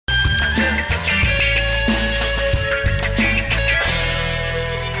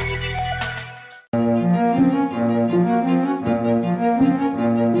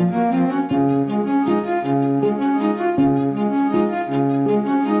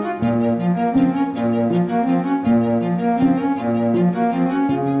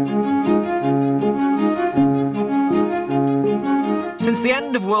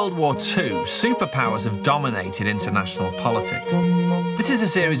War II, superpowers have dominated international politics. This is a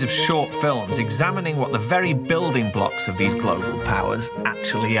series of short films examining what the very building blocks of these global powers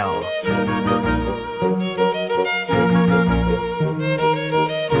actually are.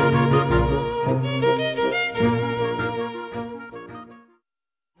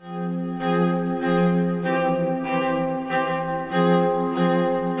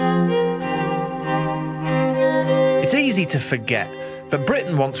 It's easy to forget, but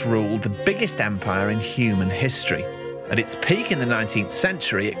Britain once ruled the biggest empire in human history. At its peak in the 19th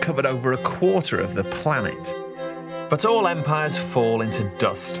century, it covered over a quarter of the planet. But all empires fall into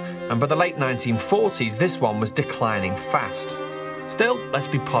dust, and by the late 1940s, this one was declining fast. Still, let's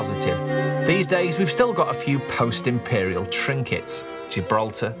be positive. These days, we've still got a few post-imperial trinkets: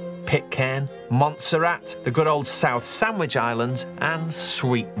 Gibraltar, Pitcairn, Montserrat, the good old South Sandwich Islands, and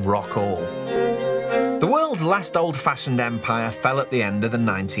Sweet Rock All. The world's last old-fashioned empire fell at the end of the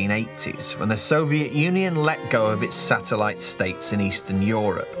 1980s, when the Soviet Union let go of its satellite states in Eastern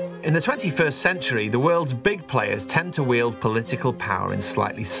Europe. In the 21st century, the world's big players tend to wield political power in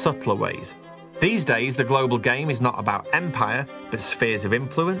slightly subtler ways. These days, the global game is not about empire, but spheres of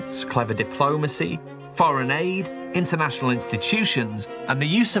influence, clever diplomacy, foreign aid, international institutions, and the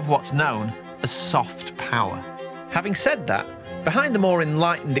use of what's known as soft power. Having said that, behind the more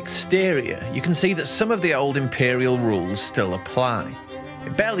enlightened exterior, you can see that some of the old imperial rules still apply.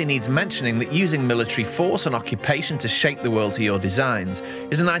 It barely needs mentioning that using military force and occupation to shape the world to your designs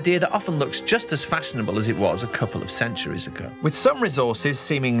is an idea that often looks just as fashionable as it was a couple of centuries ago. With some resources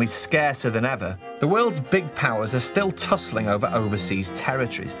seemingly scarcer than ever, the world's big powers are still tussling over overseas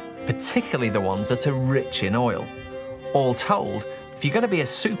territories, particularly the ones that are rich in oil. All told, if you're going to be a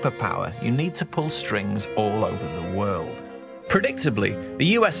superpower, you need to pull strings all over the world. Predictably, the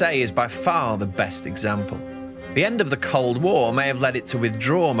USA is by far the best example. The end of the Cold War may have led it to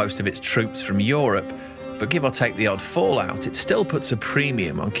withdraw most of its troops from Europe, but give or take the odd fallout, it still puts a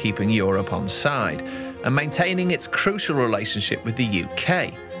premium on keeping Europe on side and maintaining its crucial relationship with the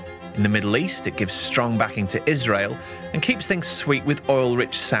UK. In the Middle East, it gives strong backing to Israel and keeps things sweet with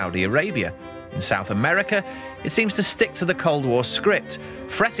oil-rich Saudi Arabia. In South America, it seems to stick to the Cold War script,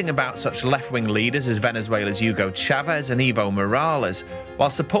 fretting about such left-wing leaders as Venezuela's Hugo Chavez and Evo Morales, while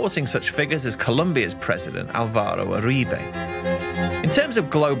supporting such figures as Colombia's president Alvaro Uribe. In terms of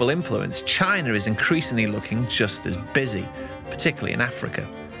global influence, China is increasingly looking just as busy, particularly in Africa.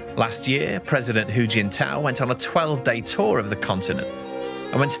 Last year, President Hu Jintao went on a 12-day tour of the continent.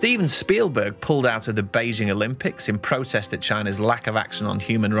 And when Steven Spielberg pulled out of the Beijing Olympics in protest at China's lack of action on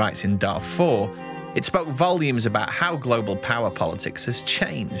human rights in Darfur, it spoke volumes about how global power politics has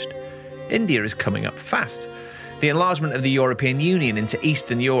changed. India is coming up fast. The enlargement of the European Union into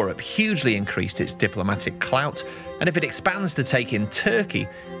Eastern Europe hugely increased its diplomatic clout, and if it expands to take in Turkey,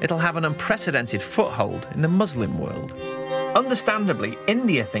 it'll have an unprecedented foothold in the Muslim world. Understandably,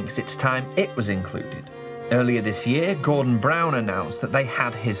 India thinks it's time it was included. Earlier this year, Gordon Brown announced that they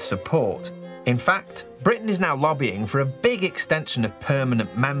had his support. In fact, Britain is now lobbying for a big extension of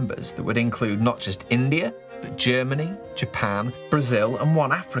permanent members that would include not just India, but Germany, Japan, Brazil, and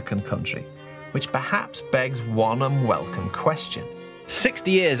one African country, which perhaps begs one unwelcome question.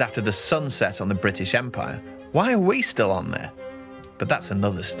 60 years after the sunset on the British Empire, why are we still on there? But that's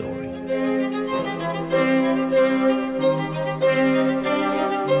another story.